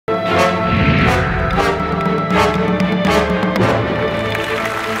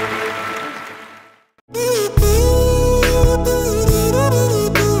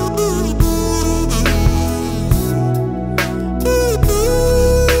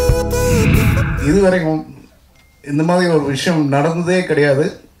இதுவரைக்கும் இந்த மாதிரி ஒரு விஷயம் நடந்ததே கிடையாது.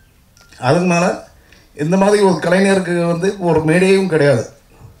 அதுக்கு மேலே இந்த மாதிரி ஒரு கலைஞருக்கு வந்து ஒரு மேடையும் கிடையாது.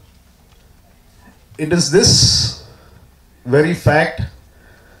 It is this very fact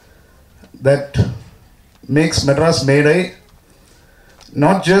that makes Madras Medai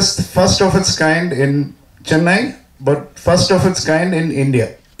not just first of its kind in Chennai, but first of its kind in India.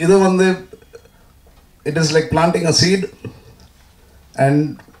 இது வந்து it is like planting a seed, and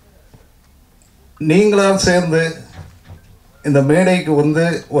நீங்களாக சேர்ந்து இந்த மேடைக்கு வந்து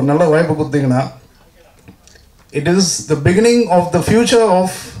ஒரு நல்ல வாய்ப்பு கொடுத்தீங்கன்னா it is the beginning of the future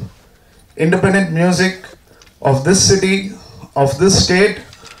of independent music of this city, of this state,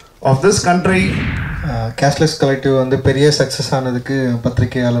 of this country. Casteless Collective வந்து பெரிய சக்ஸஸ் ஆனதுக்கு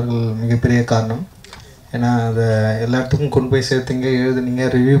பத்திரிகையாளர்கள் மிகப்பெரிய காரணம். ஏன்னா அதை எல்லாத்துக்கும் கொண்டு போய் சேர்த்தீங்க, எழுதுனீங்க,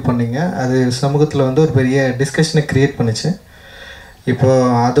 ரிவ்யூ பண்ணிங்க. அது சமூகத்தில் வந்து ஒரு பெரிய டிஸ்கஷனை க்ரியேட் பண்ணிச்சு.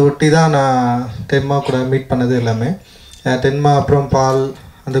 இப்போது அதை ஒட்டி தான் நான் தென்மா கூட மீட் பண்ணது எல்லாமே. தென்மா அப்புறம் பால்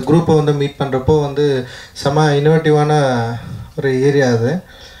அந்த குரூப்பை வந்து மீட் பண்ணுறப்போ வந்து செம இன்னோவேட்டிவான ஒரு ஏரியா அது.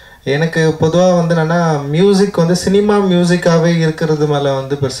 எனக்கு பொதுவாக வந்து என்னென்னா மியூசிக் வந்து சினிமா மியூசிக்காகவே இருக்கிறது மேலே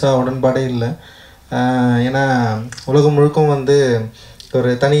வந்து பெருசாக உடன்பாடே இல்லை. ஏன்னா உலகம் முழுக்கும் வந்து ஒரு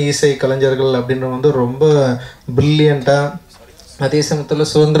தனி இசை கலைஞர்கள் அப்படின்றது வந்து ரொம்ப ப்ரில்லியண்ட்டாக அதே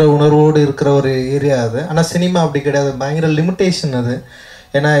சமயத்தில் சுதந்திர உணர்வோடு இருக்கிற ஒரு ஏரியா அது. ஆனால் சினிமா அப்படி கிடையாது, பயங்கர லிமிட்டேஷன் அது.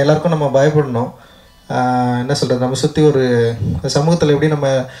 ஏன்னா எல்லாருக்கும் நம்ம பயப்படணும். என்ன சொல்கிறது, நம்ம சுற்றி ஒரு சமூகத்தில் எப்படி நம்ம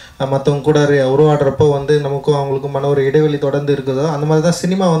மற்றவங்க கூட உருவாடுறப்போ வந்து நமக்கும் அவங்களுக்கும் மன ஒரு இடைவெளி தொடர்ந்து இருக்குதோ, அந்த மாதிரி தான்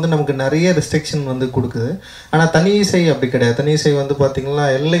சினிமா வந்து நமக்கு நிறைய ரெஸ்ட்ரிக்ஷன் வந்து கொடுக்குது. ஆனால் தனி இசை அப்படி கிடையாது. தனி இசை வந்து பார்த்திங்கன்னா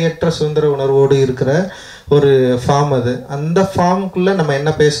எல்லையற்ற சுதந்திர உணர்வோடு இருக்கிற ஒரு ஃபார்ம் அது. அந்த ஃபார்முக்குள்ளே நம்ம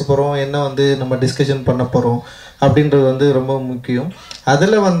என்ன பேச போகிறோம், என்ன வந்து நம்ம டிஸ்கஷன் பண்ண போகிறோம் அப்படின்றது வந்து ரொம்ப முக்கியம்.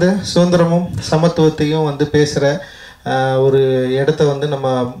 அதில் வந்து சுதந்திரமும் சமத்துவத்தையும் வந்து பேசுகிற ஒரு இடத்த வந்து நம்ம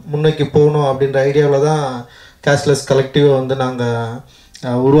முன்னோக்கி போகணும் அப்படின்ற ஐடியாவில் தான் கேஸ்ட்லெஸ் கலெக்டிவை வந்து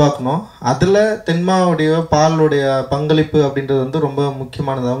நாங்கள் உருவாக்கணும். அதில் தென்மாவுடைய பாலுடைய பங்களிப்பு அப்படின்றது வந்து ரொம்ப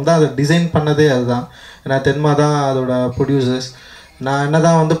முக்கியமானது. அவங்க தான் அதை டிசைன் பண்ணதே அதுதான். ஏன்னா தென்மா தான் அதோட ப்ரொடியூசர்ஸ். நான் என்ன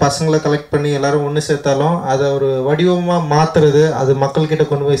தான் வந்து பசங்களை கலெக்ட் பண்ணி எல்லோரும் ஒன்று சேர்த்தாலும் அதை ஒரு வடிவமாக மாற்றுறது, அது மக்கள்கிட்ட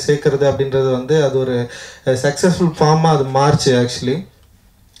கொண்டு போய் சேர்க்குறது அப்படின்றது வந்து அது ஒரு சக்ஸஸ்ஃபுல் ஃபார்மாக அது மாறுச்சு ஆக்சுவலி.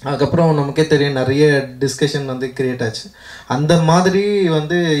 அதுக்கப்புறம் நமக்கே தெரியும் நிறைய டிஸ்கஷன் வந்து க்ரியேட் ஆச்சு. அந்த மாதிரி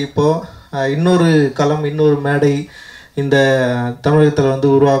வந்து இப்போது இன்னொரு களம், இன்னொரு மேடை இந்த தமிழகத்தில் வந்து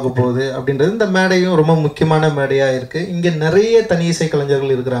உருவாக்க போகுது அப்படின்றது. இந்த மேடையும் ரொம்ப முக்கியமான மேடையாக இருக்குது. இங்கே நிறைய தனி இசை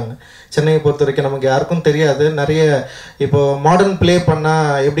கலைஞர்கள் இருக்கிறாங்க. சென்னையை பொறுத்த வரைக்கும் நமக்கு யாருக்கும் தெரியாது. நிறைய இப்போது மாடர்ன் ப்ளே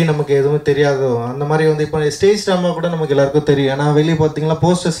பண்ணால் எப்படி நமக்கு எதுவும் தெரியாதோ அந்த மாதிரி வந்து இப்போ ஸ்டேஜ் ட்ராமா கூட நமக்கு எல்லாருக்கும் தெரியும். ஏன்னா வெளியே பார்த்தீங்கன்னா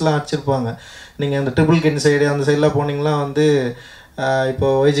போஸ்டர்ஸ்லாம் அடிச்சிருப்பாங்க. நீங்கள் அந்த ட்ரிபிள் கின் சைடு அந்த சைடெலாம் போனீங்கன்னா வந்து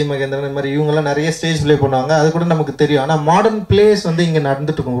இப்போது வைஜி மகேந்திரன் இந்த மாதிரி இவங்கெல்லாம் நிறைய ஸ்டேஜ் ப்ளே பண்ணுவாங்க. அது கூட நமக்கு தெரியும். ஆனால் மாடர்ன் பிளேஸ் வந்து இங்கே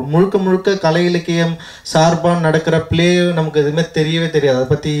நடந்துட்டுருக்கும். முழுக்க முழுக்க கலை இலக்கியம் சார்பாக நடக்கிற பிளே நமக்கு எதுவுமே தெரியவே தெரியாது. அதை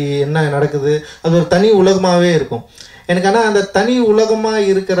பற்றி என்ன நடக்குது, அது ஒரு தனி உலகமாகவே இருக்கும் எனக்கு. ஆனால் அந்த தனி உலகமாக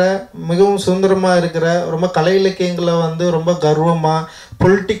இருக்கிற, மிகவும் சுதந்திரமாக இருக்கிற, ரொம்ப கலை இலக்கியங்களை வந்து ரொம்ப கர்வமாக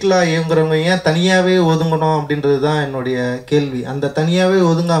பொலிட்டிக்கலாக இயங்குறவங்க ஏன் தனியாகவே ஒதுங்கணும் அப்படின்றது தான் என்னுடைய கேள்வி. அந்த தனியாகவே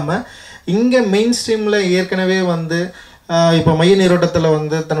ஒதுங்காமல் இங்கே மெயின் ஸ்ட்ரீமில் ஏற்கனவே வந்து இப்போ மைய நீரோட்டத்தில்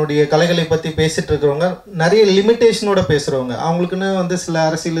வந்து தன்னுடைய கலைகளை பற்றி பேசிகிட்டு இருக்கிறவங்க, நிறைய லிமிட்டேஷனோட பேசுகிறவங்க, அவங்களுக்குன்னு வந்து சில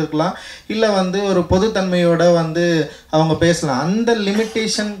அரசியல் இருக்கலாம், இல்லை வந்து ஒரு பொதுத்தன்மையோட வந்து அவங்க பேசலாம். அந்த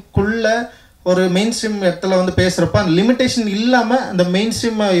லிமிட்டேஷனுக்குள்ளே ஒரு மெயின் ஸ்ட்ரீம் இடத்துல வந்து பேசுகிறப்ப அந்த லிமிட்டேஷன் இல்லாமல் அந்த மெயின்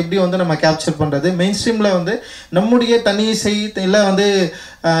ஸ்ட்ரீமை எப்படி வந்து நம்ம கேப்சர் பண்ணுறது, மெயின் ஸ்ட்ரீமில் வந்து நம்முடைய தனி இசை இல்லை வந்து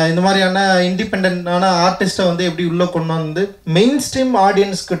இந்த மாதிரியான இண்டிபெண்ட்டான ஆர்டிஸ்ட்டை வந்து எப்படி உள்ளே கொண்டு வந்து மெயின் ஸ்ட்ரீம்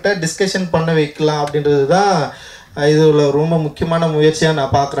ஆடியன்ஸ்கிட்ட டிஸ்கஷன் பண்ண வைக்கலாம் அப்படின்றது தான் இது ரொம்ப முக்கியமான முயற்சியாக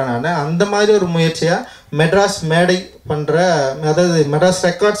நான் பார்க்குறேன். நான் அந்த மாதிரி ஒரு முயற்சியாக மெட்ராஸ் மேடை பண்ணுற, அதாவது மெட்ராஸ்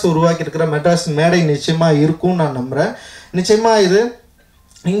ரெக்கார்ட்ஸ் உருவாக்கி இருக்கிற மெட்ராஸ் மேடை நிச்சயமாக இருக்கும்னு நான் நம்புகிறேன். நிச்சயமாக இது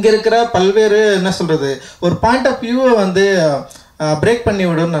இங்கே இருக்கிற பல்வேறு என்ன சொல்கிறது ஒரு பாயிண்ட் ஆஃப் வியூவை வந்து பிரேக் பண்ணி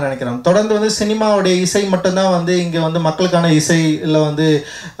விடுன்னு நான் நினைக்கிறேன். தொடர்ந்து வந்து சினிமாவுடைய இசை மட்டும்தான் வந்து இங்கே வந்து மக்களுக்கான இசை இல்லை வந்து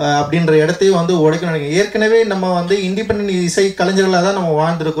அப்படின்ற இடத்தையும் வந்து உடைக்கணும்னு நினைக்கிறேன். ஏற்கனவே நம்ம வந்து இண்டிபெண்டன்ட் இசை கலைஞர்களாக தான் நம்ம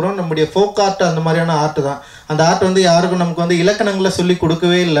வாழ்ந்துருக்கிறோம். நம்முடைய ஃபோக் ஆர்ட் அந்த மாதிரியான ஆர்ட் தான். அந்த ஆர்ட் வந்து யாருக்கும் நமக்கு வந்து இலக்கணங்களை சொல்லி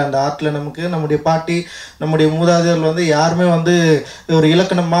கொடுக்கவே இல்லை. அந்த ஆர்ட்டில் நமக்கு நம்முடைய பாட்டி, நம்முடைய மூதாதையர்கள் வந்து யாருமே வந்து ஒரு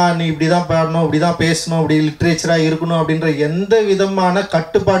இலக்கணமாக நீ இப்படி தான் பாடணும், இப்படி தான் பேசணும், அப்படி லிட்ரேச்சராக இருக்கணும் அப்படின்ற எந்த விதமான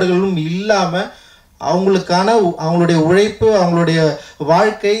கட்டுப்பாடுகளும் இல்லாமல் அவங்களுக்கான அவங்களுடைய உழைப்பு, அவங்களுடைய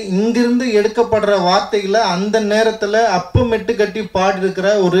வாழ்க்கை, இங்கிருந்து எடுக்கப்படுற வார்த்தைகளை அந்த நேரத்தில் அப்போ மெட்டு கட்டி பாடிருக்கிற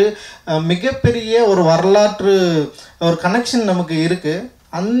ஒரு மிகப்பெரிய ஒரு வரலாற்று ஒரு கனெக்ஷன் நமக்கு இருக்குது.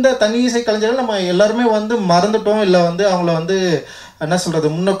 அந்த தனி இசை கலைஞர்கள் நம்ம எல்லாருமே வந்து மறந்துட்டோம், இல்லை வந்து அவங்கள வந்து என்ன சொல்கிறது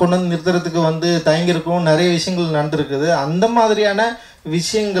முன்னே கொண்டு வந்து நிறுத்துறதுக்கு வந்து தயங்கியிருக்கோம். நிறைய விஷயங்கள் நடந்துருக்குது. அந்த மாதிரியான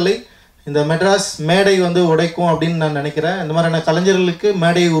விஷயங்களை இந்த மெட்ராஸ் மேடை வந்து உடைக்கும் அப்படின்னு நான் நினைக்கிறேன். இந்த மாதிரியான கலைஞர்களுக்கு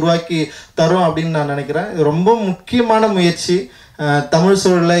மேடையை உருவாக்கி தரும் அப்படின்னு நான் நினைக்கிறேன். இது ரொம்ப முக்கியமான முயற்சி. தமிழ்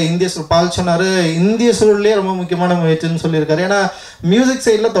சூழலில் இந்திய பால் சொன்னார், இந்திய சூழலே ரொம்ப முக்கியமான முயற்சின்னு சொல்லியிருக்காரு. ஏன்னா மியூசிக்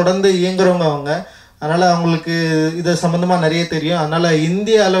சைடில் தொடர்ந்து இயங்குறவங்க அவங்க, அதனால் அவங்களுக்கு இதை சம்மந்தமாக நிறைய தெரியும். அதனால்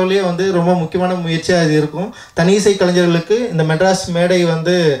இந்திய அளவுலேயே வந்து ரொம்ப முக்கியமான முயற்சியாக இது இருக்கும். தனி இசை கலைஞர்களுக்கு இந்த மெட்ராஸ் மேடை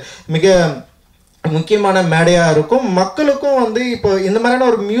வந்து மிக முக்கியமான மேடையாக இருக்கும். மக்களுக்கும் வந்து இப்போ இந்த மாதிரியான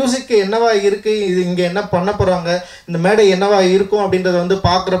ஒரு மியூசிக் என்னவா இருக்குது, இது இங்கே என்ன பண்ண போகிறாங்க, இந்த மேடை என்னவா இருக்கும் அப்படின்றத வந்து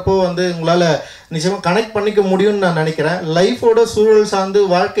பார்க்குறப்போ வந்து உங்களால் நிச்சயமாக கனெக்ட் பண்ணிக்க முடியும்னு நான் நினைக்கிறேன். லைஃபோட சூழல் சார்ந்து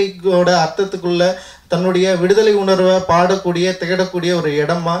வாழ்க்கையோட அர்த்தத்துக்குள்ள தன்னுடைய விடுதலை உணர்வை பாடக்கூடிய திகழக்கூடிய ஒரு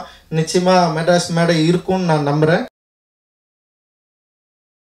இடமா நிச்சயமாக மெட்ராஸ் மேடை இருக்கும்னு நான் நம்புகிறேன்.